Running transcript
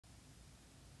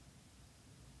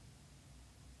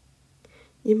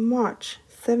In March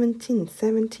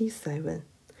 1777,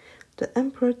 the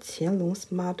Emperor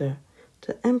Qianlong's mother,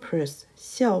 the Empress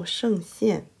Xiao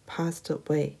Shengxian, passed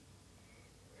away.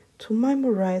 To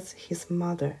memorize his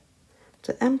mother,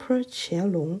 the Emperor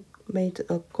Qianlong made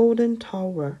a golden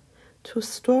tower to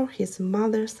store his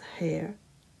mother's hair.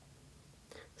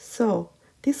 So,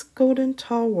 this golden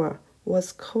tower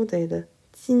was called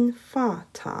Qing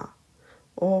Fata,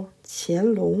 or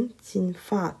Qianlong金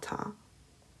发塔.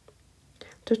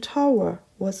 The tower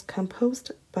was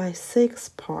composed by 6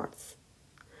 parts: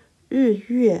 日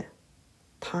月、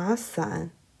塔伞、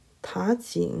塔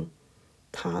颈、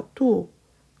塔肚、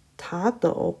塔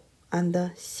斗,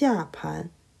 and 下盘.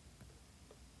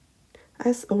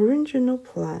 As original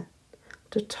plan,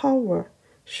 the tower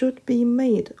should be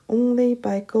made only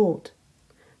by gold,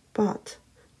 but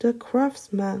the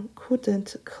craftsman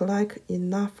couldn't collect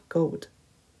enough gold.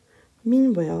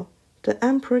 Meanwhile, the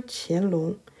Emperor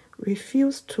Qianlong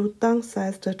refused to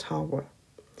downsize the tower,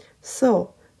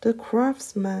 so the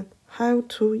craftsman had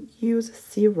to use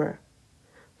silver.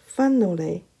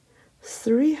 Finally,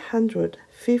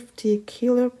 350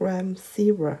 kilogram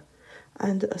silver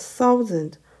and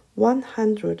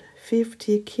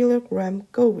 1,150 kilogram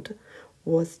gold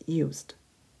was used.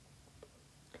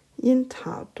 In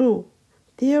塔肚,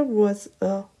 there was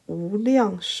a 无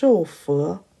量寿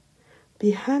佛.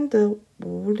 Behind the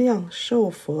无量寿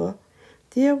佛,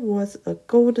 there was a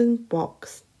golden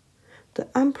box. The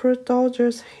emperor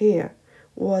dowager's hair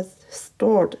was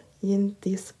stored in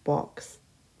this box.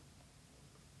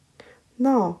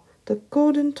 Now, the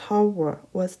golden tower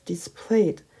was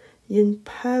displayed in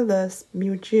Palace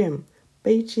Museum,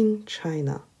 Beijing,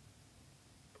 China.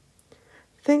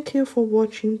 Thank you for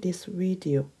watching this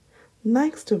video.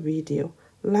 Next video,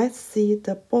 let's see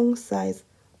the bonsais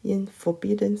in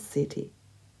Forbidden City.